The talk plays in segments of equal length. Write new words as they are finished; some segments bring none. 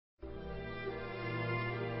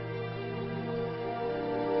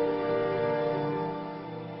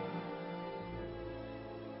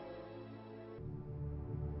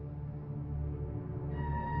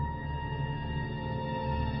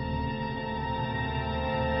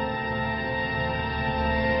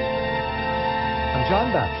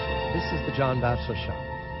John Batchelor. This is the John Batchelor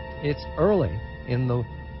Show. It's early in the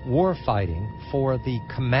war fighting for the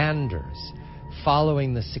commanders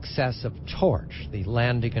following the success of Torch, the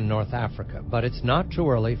landing in North Africa. But it's not too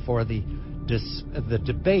early for the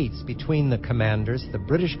debates between the commanders, the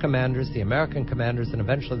British commanders, the American commanders, and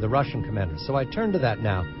eventually the Russian commanders. So I turn to that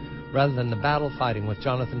now, rather than the battle fighting with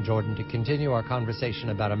Jonathan Jordan, to continue our conversation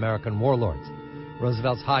about American warlords.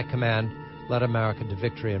 Roosevelt's high command led America to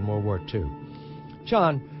victory in World War II.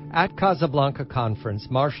 John, at Casablanca Conference,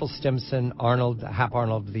 Marshal Stimson, Hap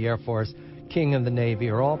Arnold of the Air Force, King of the Navy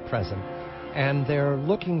are all present, and they're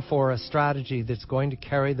looking for a strategy that's going to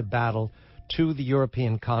carry the battle to the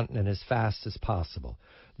European continent as fast as possible.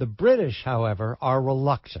 The British, however, are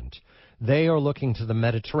reluctant. They are looking to the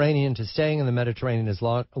Mediterranean, to staying in the Mediterranean as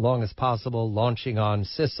long as possible, launching on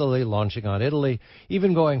Sicily, launching on Italy,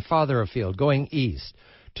 even going farther afield, going east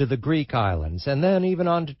to the Greek islands, and then even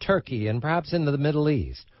on to Turkey and perhaps into the Middle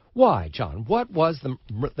East. Why, John? What was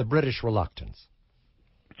the British reluctance?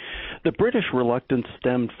 The British reluctance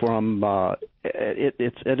stemmed from, at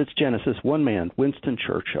its genesis, one man, Winston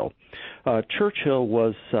Churchill. Churchill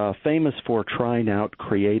was famous for trying out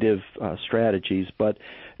creative strategies, but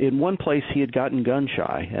in one place he had gotten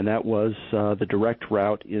gun-shy, and that was the direct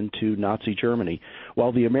route into Nazi Germany.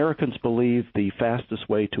 While the Americans believed the fastest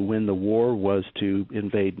way to win the war was to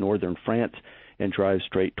invade northern France and drive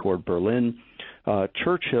straight toward Berlin,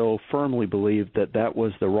 Churchill firmly believed that that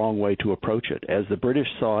was the wrong way to approach it. As the British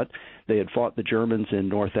saw it, they had fought the Germans in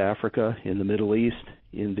North Africa, in the Middle East,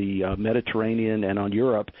 in the Mediterranean, and on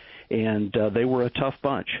Europe, and they were a tough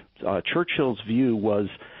bunch. Churchill's view was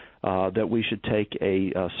that we should take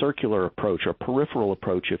a circular approach, a peripheral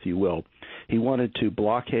approach, if you will. He wanted to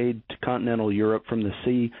blockade continental Europe from the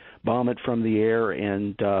sea, bomb it from the air,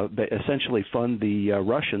 and essentially fund the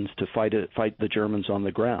Russians to fight the Germans on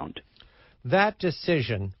the ground. That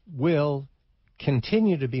decision will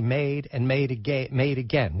continue to be made and made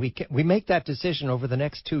again. We make that decision over the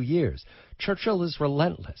next 2 years. Churchill is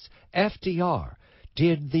relentless. FDR.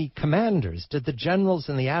 Did the commanders, did the generals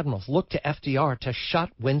and the admirals look to FDR to shut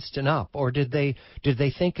Winston up, or did they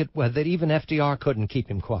think that even FDR couldn't keep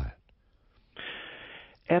him quiet?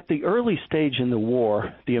 At the early stage in the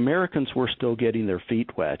war, the Americans were still getting their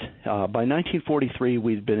feet wet. By 1943,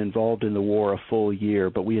 we'd been involved in the war a full year,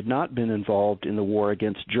 but we had not been involved in the war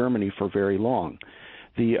against Germany for very long.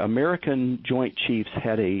 The American Joint Chiefs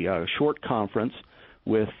had a short conference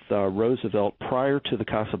with Roosevelt prior to the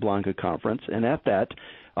Casablanca Conference, and at that,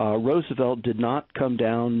 Roosevelt did not come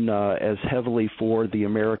down as heavily for the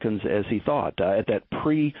Americans as he thought. At that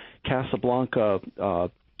pre-Casablanca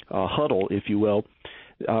huddle, if you will,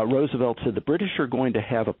 Roosevelt said the British are going to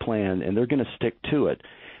have a plan and they're going to stick to it.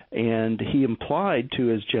 And he implied to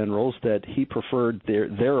his generals that he preferred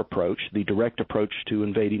their approach, the direct approach to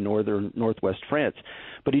invading northwest France.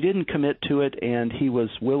 But he didn't commit to it, and he was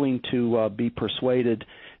willing to be persuaded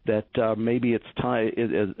that maybe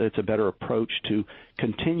it's a better approach to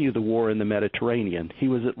continue the war in the Mediterranean. He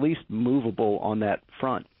was at least movable on that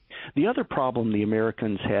front. The other problem the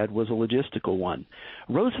Americans had was a logistical one.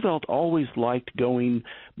 Roosevelt always liked going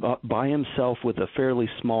by himself with a fairly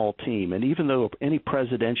small team, and even though any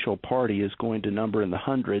presidential party is going to number in the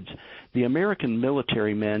hundreds, the American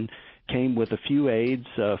military men came with a few aides,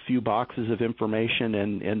 a few boxes of information,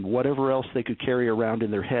 and whatever else they could carry around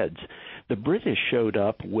in their heads. The British showed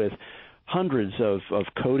up with hundreds of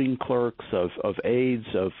coding clerks, of aides,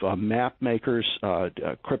 of map makers,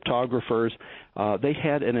 cryptographers. They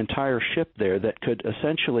had an entire ship there that could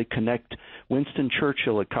essentially connect Winston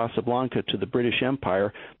Churchill at Casablanca to the British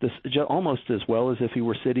Empire almost as well as if he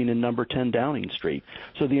were sitting in number 10 Downing Street.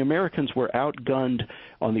 So the Americans were outgunned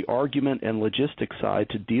on the argument and logistics side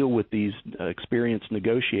to deal with these experienced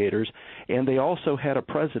negotiators, and they also had a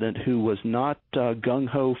president who was not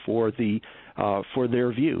gung-ho for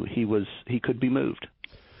their view. He could be moved.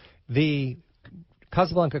 The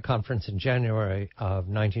Casablanca Conference in January of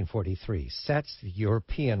 1943 sets the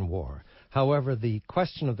European war. However, the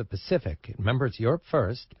question of the Pacific, remember it's Europe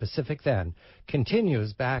first, Pacific then,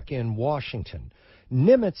 continues back in Washington.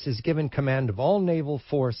 Nimitz is given command of all naval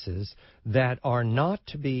forces that are not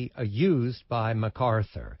to be used by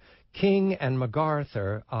MacArthur. King and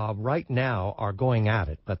MacArthur right now are going at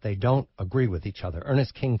it, but they don't agree with each other.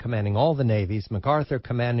 Ernest King commanding all the navies, MacArthur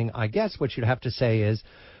commanding, I guess what you'd have to say is,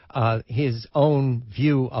 his own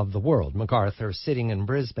view of the world, MacArthur sitting in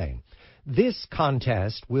Brisbane. This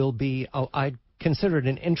contest will be, I'd consider it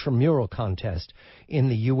an intramural contest in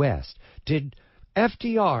the U.S. Did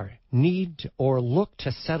FDR need or look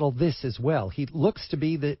to settle this as well? He looks to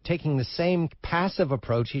be taking the same passive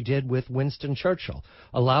approach he did with Winston Churchill,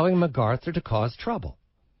 allowing MacArthur to cause trouble.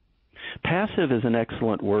 Passive is an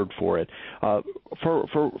excellent word for it.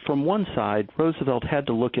 From one side, Roosevelt had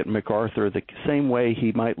to look at MacArthur the same way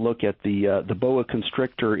he might look at the boa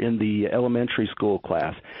constrictor in the elementary school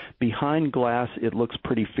class. Behind glass, it looks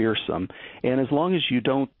pretty fearsome, and as long as you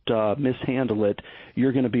don't mishandle it,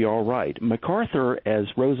 you're going to be all right. MacArthur, as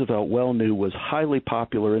Roosevelt well knew, was highly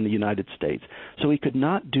popular in the United States, so he could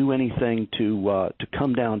not do anything to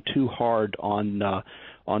come down too hard on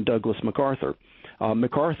Douglas MacArthur.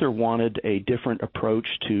 MacArthur wanted a different approach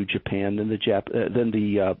to Japan than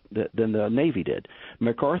the Navy did.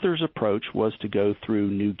 MacArthur's approach was to go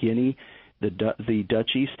through New Guinea, the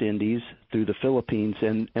Dutch East Indies, through the Philippines,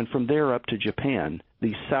 and from there up to Japan,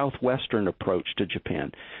 the southwestern approach to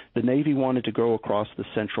Japan. The Navy wanted to go across the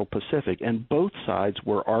Central Pacific, and both sides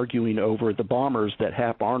were arguing over the bombers that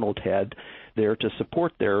Hap Arnold had there to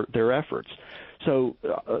support their efforts. So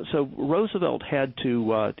Roosevelt had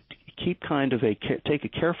to take a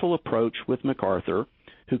careful approach with MacArthur,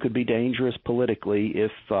 who could be dangerous politically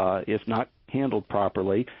if not handled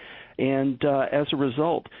properly, and as a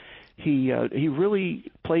result, he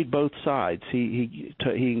really played both sides. He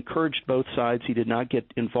encouraged both sides. He did not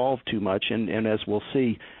get involved too much, and as we'll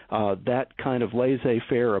see, that kind of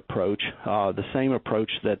laissez-faire approach, the same approach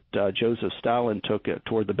that Joseph Stalin took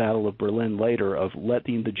toward the Battle of Berlin later, of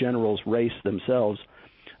letting the generals race themselves.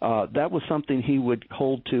 That was something he would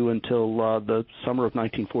hold to until the summer of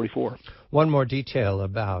 1944. One more detail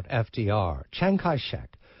about FDR. Chiang Kai-shek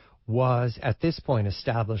was at this point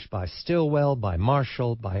established by Stilwell, by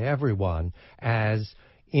Marshall, by everyone as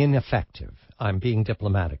ineffective. I'm being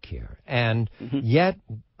diplomatic here. And yet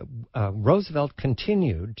Roosevelt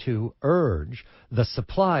continued to urge the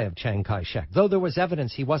supply of Chiang Kai-shek, though there was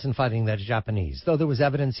evidence he wasn't fighting the Japanese, though there was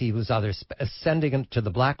evidence he was either sending it to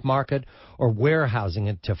the black market or warehousing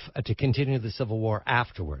it to continue the Civil War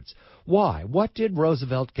afterwards. Why? What did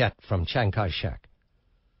Roosevelt get from Chiang Kai-shek?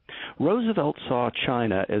 Roosevelt saw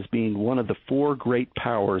China as being one of the four great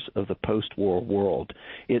powers of the post-war world.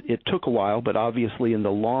 It took a while, but obviously in the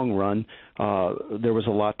long run, there was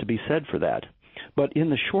a lot to be said for that. But in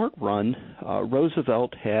the short run,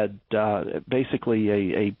 Roosevelt had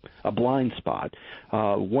basically a blind spot.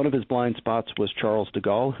 One of his blind spots was Charles de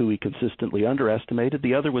Gaulle, who he consistently underestimated.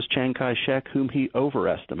 The other was Chiang Kai-shek, whom he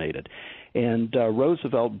overestimated. And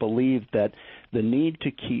Roosevelt believed that the need to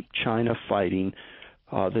keep China fighting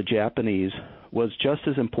the Japanese was just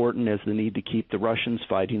as important as the need to keep the Russians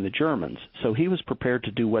fighting the Germans. So he was prepared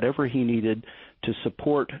to do whatever he needed to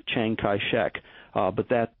support Chiang Kai-shek. But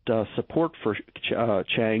that support for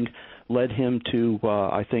Chiang led him to,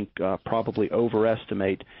 I think, probably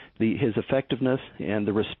overestimate his effectiveness and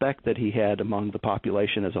the respect that he had among the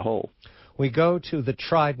population as a whole. We go to the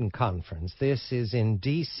Trident Conference. This is in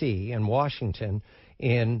D.C. and Washington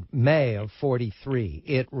in May of 43.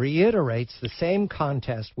 It reiterates the same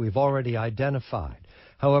contest we've already identified.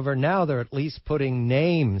 However, now they're at least putting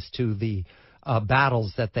names to the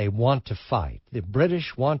battles that they want to fight. The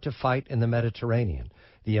British want to fight in the Mediterranean.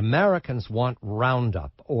 The Americans want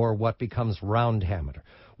Roundup, or what becomes Roundhammer,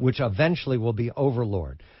 which eventually will be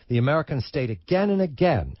Overlord. The Americans state again and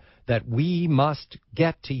again that we must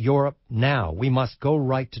get to Europe now. We must go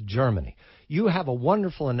right to Germany. You have a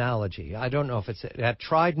wonderful analogy, I don't know if it's at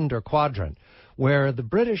Trident or Quadrant, where the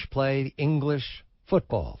British play English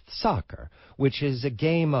football, soccer, which is a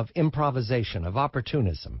game of improvisation, of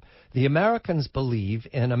opportunism. The Americans believe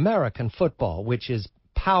in American football, which is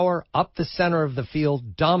power up the center of the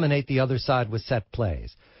field, dominate the other side with set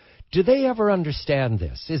plays. Do they ever understand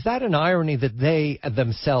this? Is that an irony that they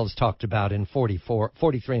themselves talked about in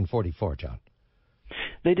 43 and 44, John?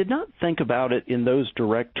 They did not think about it in those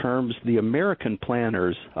direct terms. The American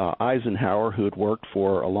planners, Eisenhower, who had worked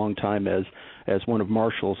for a long time as one of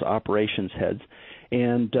Marshall's operations heads,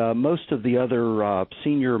 and most of the other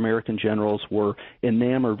senior American generals were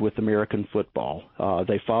enamored with American football.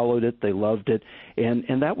 They followed it, they loved it,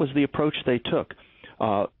 and that was the approach they took.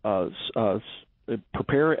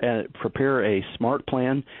 Prepare a smart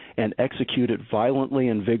plan and execute it violently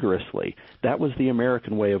and vigorously. That was the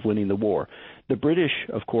American way of winning the war. The British,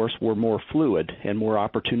 of course, were more fluid and more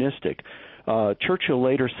opportunistic. Churchill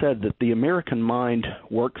later said that the American mind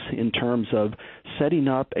works in terms of setting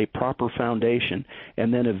up a proper foundation,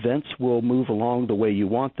 and then events will move along the way you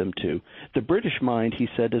want them to. The British mind, he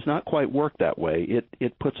said, does not quite work that way.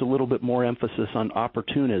 It puts a little bit more emphasis on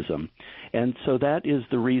opportunism. And so that is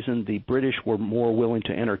the reason the British were more willing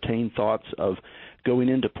to entertain thoughts of going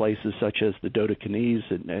into places such as the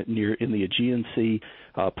Dodecanese in the Aegean Sea,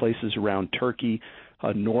 places around Turkey,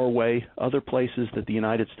 Norway, other places that the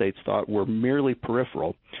United States thought were merely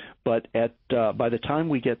peripheral. But by the time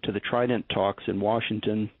we get to the Trident talks in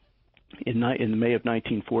Washington in May of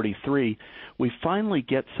 1943, we finally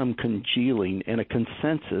get some congealing and a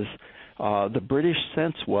consensus. The British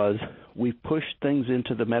sense was, we've pushed things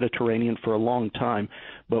into the Mediterranean for a long time,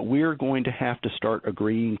 but we're going to have to start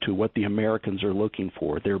agreeing to what the Americans are looking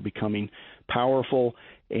for. They're becoming powerful,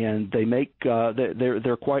 and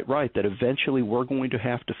they're quite right that eventually we're going to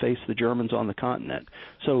have to face the Germans on the continent.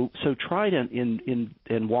 So Trident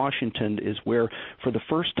in Washington is where, for the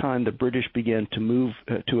first time, the British began to move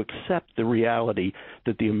to accept the reality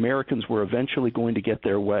that the Americans were eventually going to get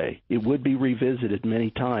their way. It would be revisited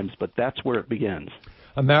many times, but that's where it begins.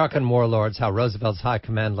 American Warlords, How Roosevelt's High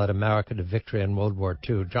Command Led America to Victory in World War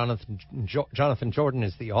II. Jonathan Jordan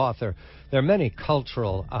is the author. There are many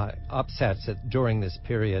cultural upsets during this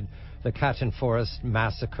period. The Katyn Forest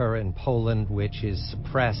massacre in Poland, which is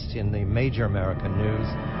suppressed in the major American news,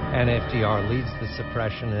 and FDR leads the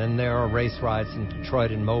suppression. And there are race riots in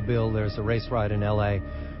Detroit and Mobile. There's a race riot in L.A.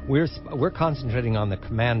 We're concentrating on the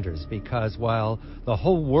commanders because while the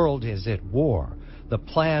whole world is at war, the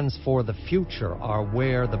plans for the future are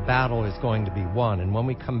where the battle is going to be won. And when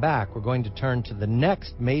we come back, we're going to turn to the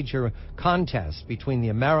next major contest between the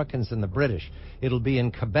Americans and the British. It'll be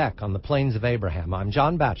in Quebec on the Plains of Abraham. I'm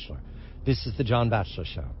John Batchelor. This is The John Batchelor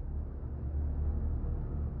Show.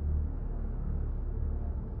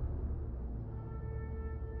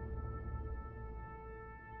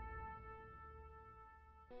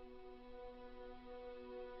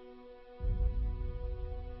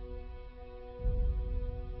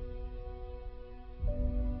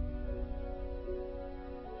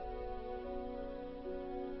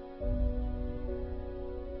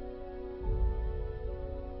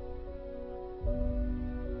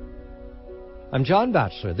 I'm John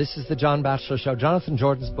Batchelor. This is The John Batchelor Show. Jonathan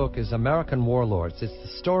Jordan's book is American Warlords. It's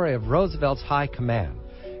the story of Roosevelt's High Command.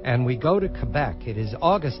 And we go to Quebec. It is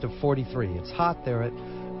August of 43. It's hot there.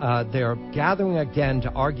 They're gathering again to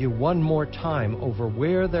argue one more time over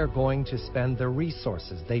where they're going to spend their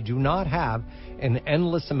resources. They do not have an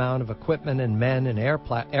endless amount of equipment and men and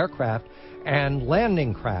aircraft and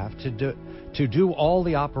landing craft to do all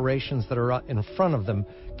the operations that are in front of them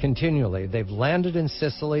continually. They've landed in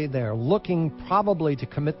Sicily. They're looking probably to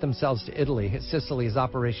commit themselves to Italy. Sicily is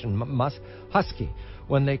Operation Husky.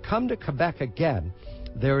 When they come to Quebec again,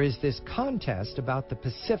 there is this contest about the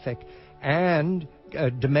Pacific and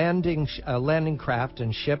demanding landing craft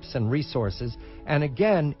and ships and resources, and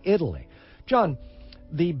again, Italy. John,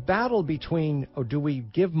 the battle between, do we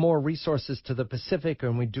give more resources to the Pacific,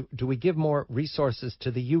 and do we give more resources to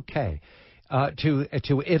the UK?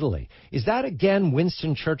 To Italy. Is that again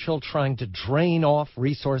Winston Churchill trying to drain off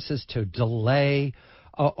resources to delay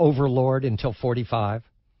Overlord until 45?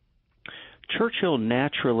 Churchill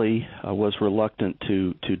naturally was reluctant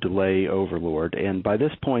to delay Overlord, and by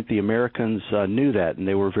this point the Americans knew that, and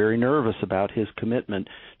they were very nervous about his commitment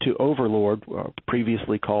to Overlord,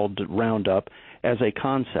 previously called Roundup, as a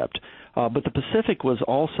concept. But the Pacific was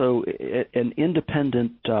also an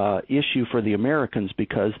independent issue for the Americans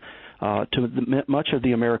because much of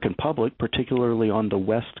the American public, particularly on the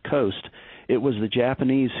West Coast, it was the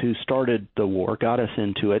Japanese who started the war, got us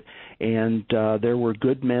into it, and there were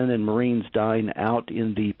good men and Marines dying out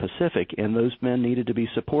in the Pacific, and those men needed to be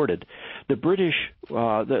supported. The British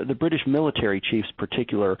military chiefs, in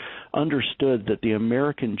particular, understood that the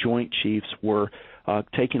American Joint Chiefs were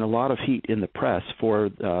taking a lot of heat in the press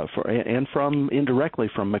and indirectly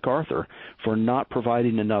from MacArthur for not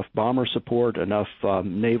providing enough bomber support, enough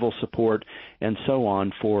naval support, and so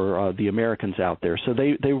on for the Americans out there. So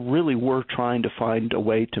they really were trying to find a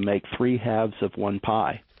way to make three halves of one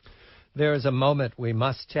pie. There is a moment we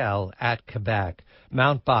must tell at Quebec.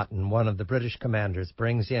 Mountbatten, one of the British commanders,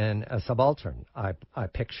 brings in a subaltern, I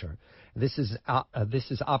picture. This is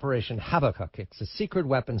Operation Habakkuk. It's a secret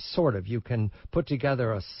weapon, sort of. You can put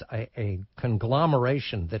together a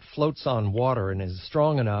conglomeration that floats on water and is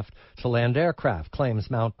strong enough to land aircraft, claims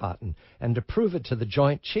Mountbatten. And to prove it to the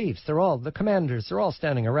Joint Chiefs, the commanders, they're all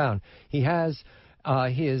standing around. He has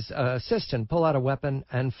his assistant pull out a weapon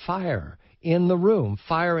and fire in the room,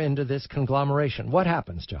 fire into this conglomeration. What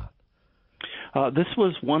happens, John? This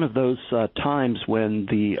was one of those times when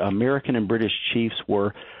the American and British chiefs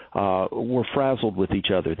were frazzled with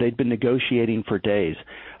each other. They'd been negotiating for days.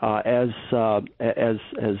 As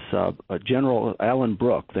General Alan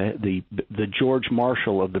Brooke, the George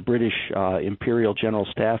Marshal of the British Imperial General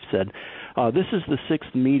Staff, said, "This is the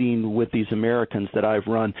sixth meeting with these Americans that I've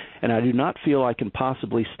run, and I do not feel I can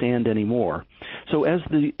possibly stand any more." So as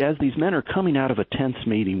these men are coming out of a tense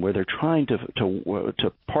meeting where they're trying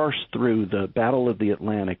to parse through the Battle of the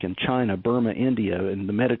Atlantic and China, Burma, India, and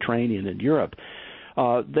the Mediterranean and Europe,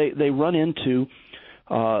 they run into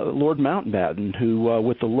Lord Mountbatten, who,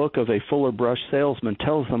 with the look of a fuller brush salesman,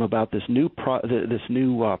 tells them about this new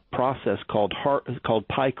process called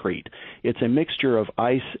pykrete. It's a mixture of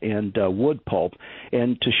ice and wood pulp,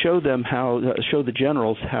 and to show the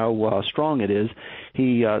generals how strong it is,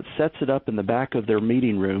 he sets it up in the back of their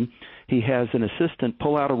meeting room. He has an assistant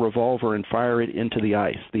pull out a revolver and fire it into the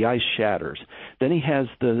ice. The ice shatters. Then he has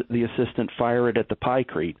the assistant fire it at the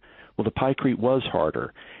pykrete. Well, the pykrete was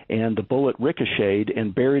harder, and the bullet ricocheted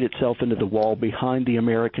and buried itself into the wall behind the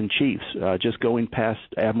American chiefs, just going past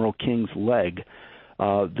Admiral King's leg.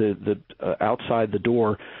 Outside the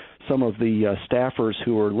door, some of the staffers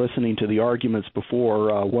who were listening to the arguments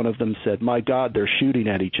before, one of them said, "My God, they're shooting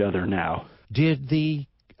at each other now." Did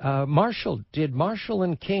Marshall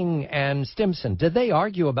and King and Stimson, did they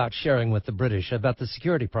argue about sharing with the British about the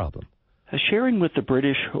security problem? Sharing with the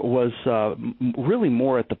British was really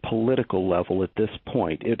more at the political level at this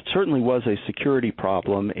point. It certainly was a security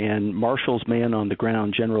problem, and Marshall's man on the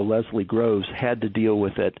ground, General Leslie Groves, had to deal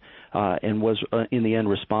with it and was, in the end,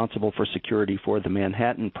 responsible for security for the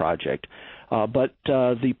Manhattan Project. But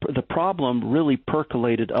the problem really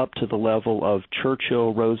percolated up to the level of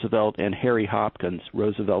Churchill, Roosevelt, and Harry Hopkins,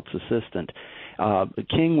 Roosevelt's assistant.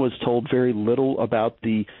 King was told very little about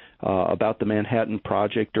the Manhattan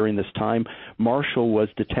Project during this time. Marshall was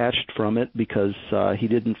detached from it because he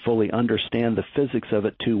didn't fully understand the physics of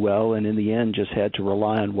it too well, and in the end just had to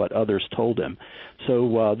rely on what others told him.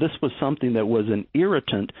 So this was something that was an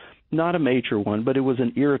irritant, not a major one, but it was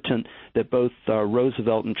an irritant that both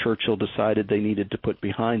Roosevelt and Churchill decided they needed to put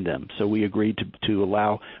behind them. So we agreed to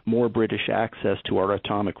allow more British access to our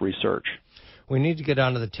atomic research. We need to get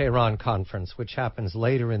on to the Tehran Conference, which happens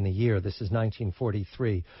later in the year. This is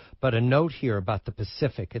 1943. But a note here about the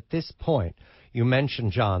Pacific. At this point, you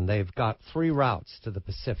mentioned, John, they've got three routes to the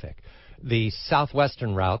Pacific. The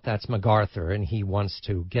southwestern route, that's MacArthur, and he wants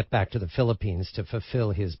to get back to the Philippines to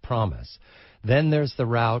fulfill his promise. Then there's the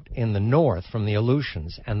route in the north from the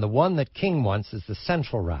Aleutians, and the one that King wants is the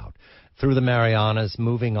central route, through the Marianas,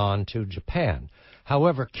 moving on to Japan.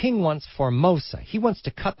 However, King wants Formosa. He wants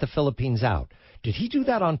to cut the Philippines out. Did he do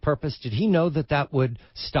that on purpose? Did he know that that would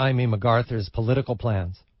stymie MacArthur's political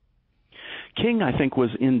plans? King, I think, was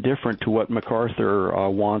indifferent to what MacArthur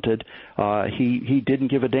wanted. He didn't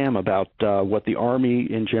give a damn about what the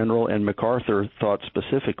Army in general and MacArthur thought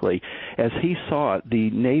specifically. As he saw it, the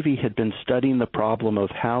Navy had been studying the problem of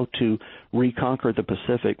how to reconquer the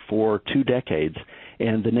Pacific for 2 decades,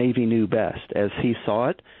 and the Navy knew best. As he saw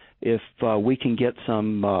it, if we can get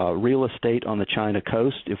some real estate on the China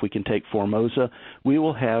coast, if we can take Formosa, we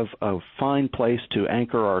will have a fine place to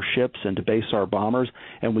anchor our ships and to base our bombers,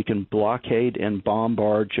 and we can blockade and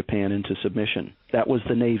bombard Japan into submission. That was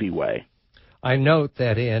the Navy way. I note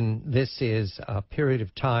that this is a period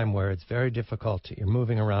of time where it's very difficult. You're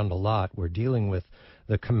moving around a lot. We're dealing with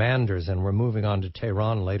the commanders, and we're moving on to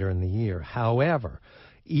Tehran later in the year. However,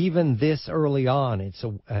 even this early on,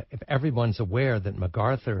 everyone's aware that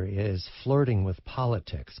MacArthur is flirting with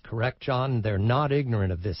politics. Correct, John? They're not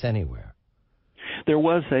ignorant of this anywhere. There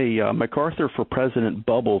was a MacArthur for President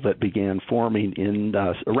bubble that began forming in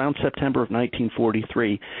around September of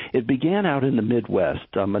 1943. It began out in the Midwest.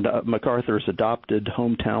 MacArthur's adopted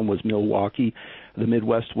hometown was Milwaukee. The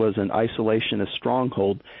Midwest was an isolationist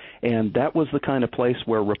stronghold, and that was the kind of place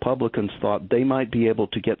where Republicans thought they might be able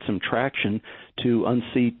to get some traction to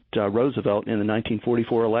unseat Roosevelt in the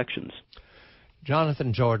 1944 elections.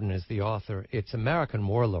 Jonathan Jordan is the author. It's American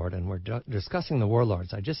Warlord, and we're discussing the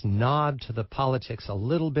Warlords. I just nod to the politics a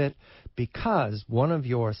little bit because one of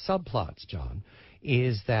your subplots, John,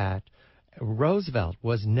 is that Roosevelt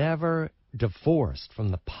was never divorced from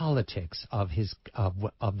the politics of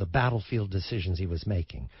the battlefield decisions he was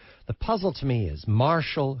making. The puzzle to me is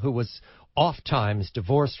Marshall, who was oft-times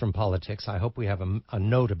divorced from politics. I hope we have a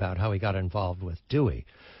note about how he got involved with Dewey.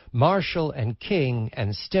 Marshall and King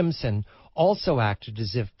and Stimson also acted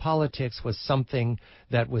as if politics was something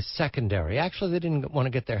that was secondary. Actually, they didn't want to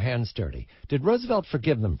get their hands dirty. Did Roosevelt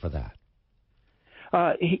forgive them for that?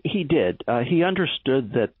 He did. He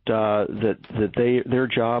understood that their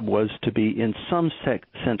job was to be, in some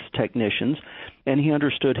sense, technicians, and he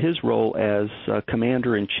understood his role as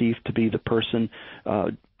commander-in-chief to be the person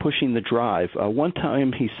pushing the drive. One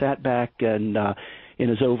time he sat back and in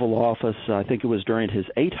his Oval Office, I think it was during his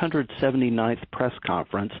 879th press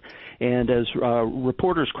conference, and as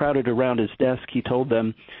reporters crowded around his desk, he told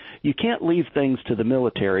them, "You can't leave things to the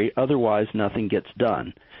military, otherwise nothing gets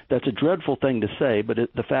done." That's a dreadful thing to say, but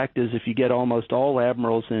the fact is if you get almost all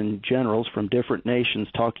admirals and generals from different nations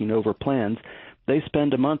talking over plans, they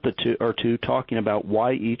spend a month or two talking about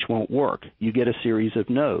why each won't work. You get a series of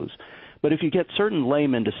no's. But if you get certain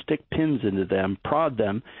laymen to stick pins into them, prod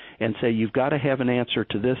them, and say you've got to have an answer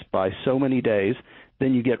to this by so many days,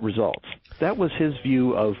 then you get results. That was his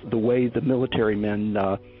view of the way the military men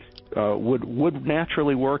would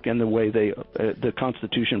naturally work and the way the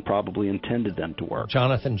Constitution probably intended them to work.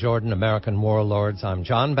 Jonathan Jordan, American Warlords. I'm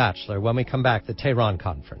John Batchelor. When we come back, the Tehran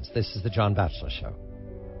Conference. This is the John Batchelor Show.